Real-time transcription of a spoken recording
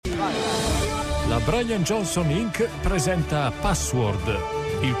La Brian Johnson Inc. presenta Password,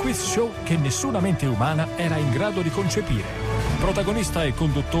 il quiz show che nessuna mente umana era in grado di concepire. Protagonista e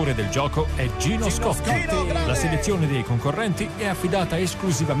conduttore del gioco è Gino Scotti. La selezione dei concorrenti è affidata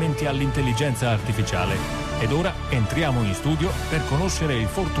esclusivamente all'intelligenza artificiale. Ed ora entriamo in studio per conoscere il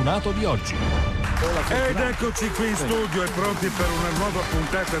fortunato di oggi. Ed eccoci qui in studio e pronti per una nuova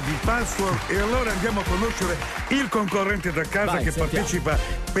puntata di Password. E allora andiamo a conoscere il concorrente da casa che partecipa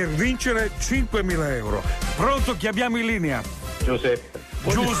per vincere 5.000 euro. Pronto? Chi abbiamo in linea? Giuseppe.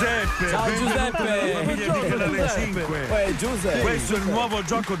 Ciao Giuseppe. Famiglia di Canale 5. Giuseppe. Questo è il nuovo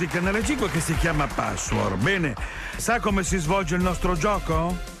gioco di Canale 5 che si chiama Password. Bene, sa come si svolge il nostro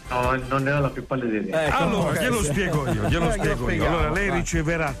gioco? No, non ne ho la più pallida idea. Allora, glielo spiego io. Allora, lei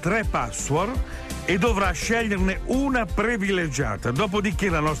riceverà 3 password e dovrà sceglierne una privilegiata. Dopodiché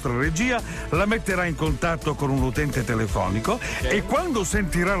la nostra regia la metterà in contatto con un utente telefonico e quando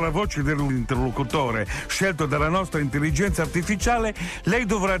sentirà la voce dell'interlocutore scelto dalla nostra intelligenza artificiale, lei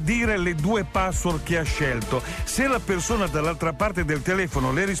dovrà dire le 2 password che ha scelto. Se la persona dall'altra parte del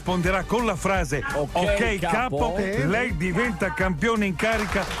telefono le risponderà con la frase ok capo, lei diventa campione in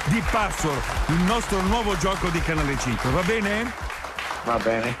carica di Password, il nostro nuovo gioco di Canale 5. Va bene? Va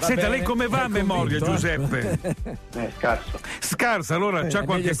bene. Senta, lei come va a memoria, Giuseppe? Scarso. Scarsa, allora c'ha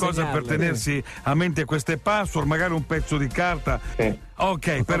qualche cosa per tenersi a mente queste password, magari un pezzo di carta? Sì.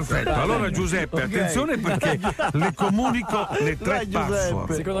 Ok, perfetto. Allora Giuseppe, attenzione perché le comunico le 3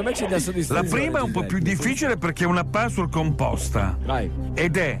 password. Secondo me ci dà soddisfazione. La prima è un po' più difficile perché è una password composta. Vai.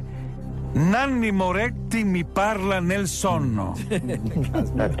 Ed è Nanni Moretti mi parla nel sonno.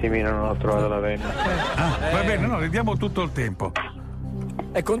 Un attimino non ho trovato la penna. Va bene, no, le diamo tutto il tempo.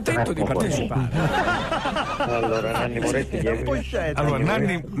 È contento di partecipare. Allora, Nanni Moretti chiede. Allora,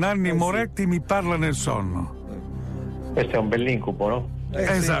 Nanni Moretti mi parla nel sonno. Questo è un bell'incubo, no?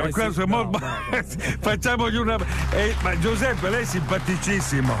 Esatto, questo è molto. Facciamogli una. Ma Giuseppe, lei è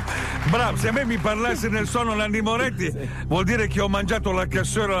simpaticissimo. Bravo, se a me mi parlasse nel sonno Nanni Moretti, vuol dire che ho mangiato la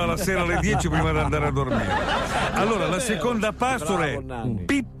cassola la sera alle 10 prima di andare a dormire. Allora, la seconda password è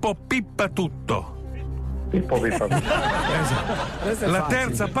Pippo Pippa tutto. Pippo Pippa. Esatto. La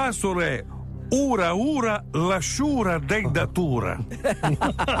terza password è Ura Ura la sciura dei datura.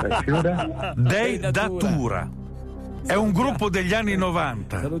 Dei datura. È un gruppo degli anni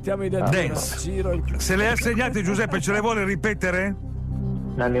 90. Salutiamo i Dance. Se le ha segnate Giuseppe, ce le vuole ripetere?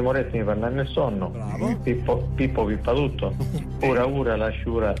 Nanni Moretti mi parla nel sonno. Bravo. Pippo Pippa tutto. Ura Ura la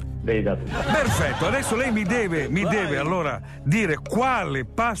sciura dei dati. Perfetto, adesso lei mi deve allora dire quale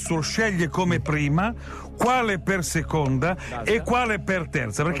password sceglie come prima, quale per seconda e quale per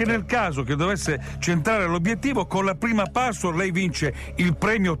terza, perché nel caso che dovesse centrare l'obiettivo, con la prima password lei vince il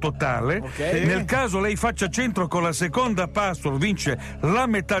premio totale. Nel caso lei faccia centro con la seconda password vince la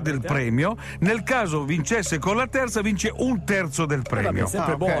metà del premio, nel caso vincesse con la terza vince un terzo del premio.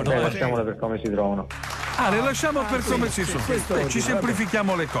 Sempre buono. Lasciamola per come si trovano. Le lasciamo per come si sono. Ci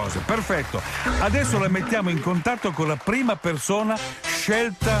semplifichiamo le cose. Perfetto. Adesso la mettiamo in contatto con la prima persona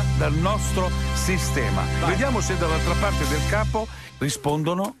scelta dal nostro sistema. Vediamo se dall'altra parte del capo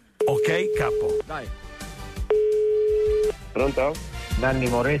rispondono ok capo. Dai. Pronto? Nanni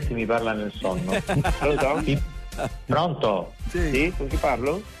Moretti mi parla nel sonno. Pronto? Pronto? Sì, con chi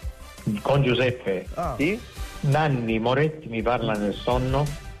parlo? Con Giuseppe. Sì? Nanni Moretti mi parla nel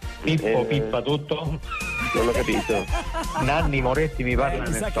sonno. Pippo Pippa tutto. Non ho capito. Nanni Moretti mi parla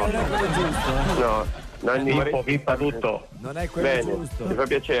Mi sa nel che non è sonno. quello giusto. No, Nanni Pippo Moretti. Pippa tutto. Non è quello Bene, giusto. mi fa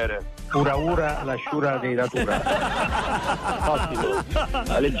piacere. Ura Ura la sciura dei datura. Ottimo.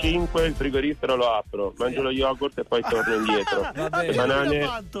 Alle 5 il frigorifero lo apro, mangio lo yogurt e poi torno indietro. Va bene. Le banane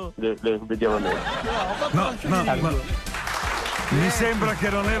le vediamo a me. No. Mi sembra che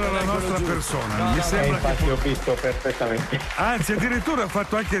non era la nostra persona. Mi sembra che Infatti ho visto perfettamente. anzi, addirittura ha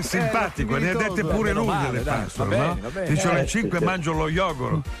fatto anche il simpatico, ne ha dette pure lui male, delle dai, password, va bene, no? va bene. Dice alle sì, 5 sì. mangio lo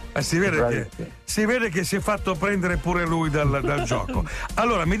yogurt. Si vede che si è fatto prendere pure lui dal gioco.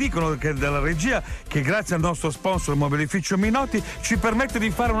 Allora, mi dicono che dalla regia che grazie al nostro sponsor Mobilificio Minotti ci permette di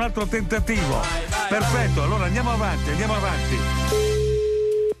fare un altro tentativo. Perfetto, allora andiamo avanti.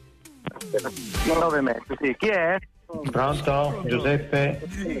 9 e mezzo, sì. Chi è? Pronto? Giuseppe?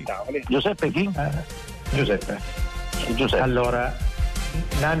 Giuseppe chi? Giuseppe. Giuseppe. Allora,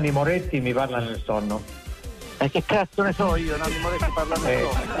 Nanni Moretti mi parla nel sonno. E che cazzo ne so io? Nanni Moretti parla nel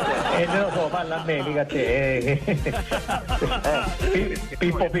sonno. lo so, parla a me, mica a te.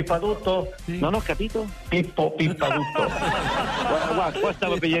 Pippo pippa tutto? Non ho capito? Pippo pippa tutto. Guarda, qua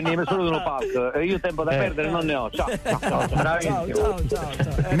stavo pigliando solo uno pass. Io tempo da perdere non ne ho. Ciao. Bravissimo. Ciao.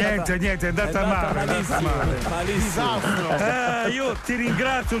 Niente, è andata male. Malissimo. Io ti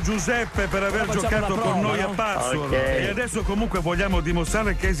ringrazio Giuseppe per aver Facciamo giocato la con prova, noi no? a Password. Ok. E adesso comunque vogliamo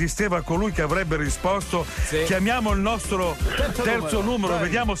dimostrare che esisteva colui che avrebbe risposto. Sì. Chiamiamo il nostro terzo numero,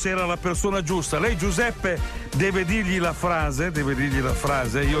 vediamo se era la persona giusta. Lei Giuseppe deve dirgli la frase, io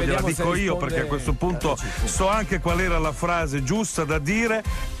Vediamo gliela se dico io risponde. perché a questo punto so anche qual era la frase giusta da dire.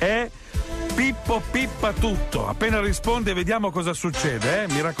 È Pippo pippa tutto. Appena risponde vediamo cosa succede,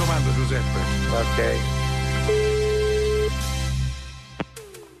 mi raccomando Giuseppe. Ok.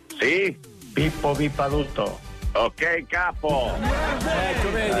 Sì? Pippo pippa tutto. Ok, capo.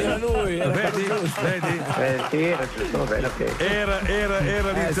 Ecco, vedi, era lui. Vedi? Sì, era giusto, va bene, ok. Era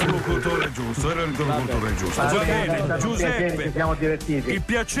l'interlocutore giusto, Va bene, Ci Giuseppe. siamo divertiti. Il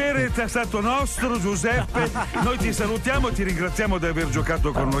piacere è stato nostro, Giuseppe. Noi ti salutiamo e ti ringraziamo di aver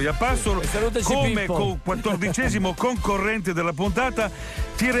giocato con noi a Password. Salutaci, Come Pippo. 14° concorrente della puntata,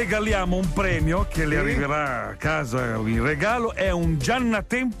 ti regaliamo un premio che le arriverà a casa in regalo. È un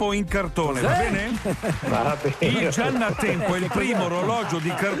Giannatempo in cartone, va bene? Va bene. Il Giannatempo è il primo orologio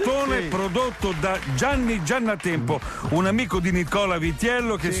di cartone prodotto da Gianni Giannatempo, un amico di Nicola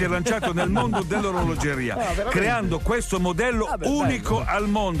Vitiello che si è lanciato nel mondo dell'orologeria, creando questo modello unico al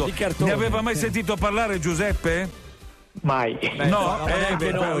mondo. Di cartone. Ne aveva mai sentito parlare Giuseppe? Mai. No,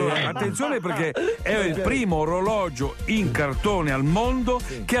 neanche noi, allora, attenzione perché è il primo orologio in cartone al mondo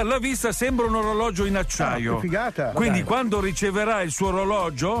che alla vista sembra un orologio in acciaio. Che figata. Quindi quando riceverà il suo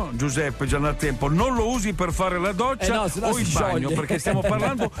orologio, Giuseppe Giannatempo, non lo usi per fare la doccia no, sennò o il si bagno, scioglie. perché stiamo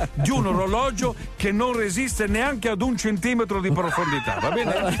parlando di un orologio che non resiste neanche ad 1 centimetro di profondità, va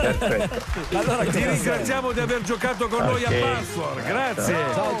bene? Perfetto. Allora, Ti ringraziamo di aver giocato con noi a Password, grazie.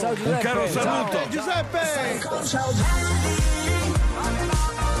 Ciao, Un Giuseppe. caro saluto. Giuseppe! Ciao.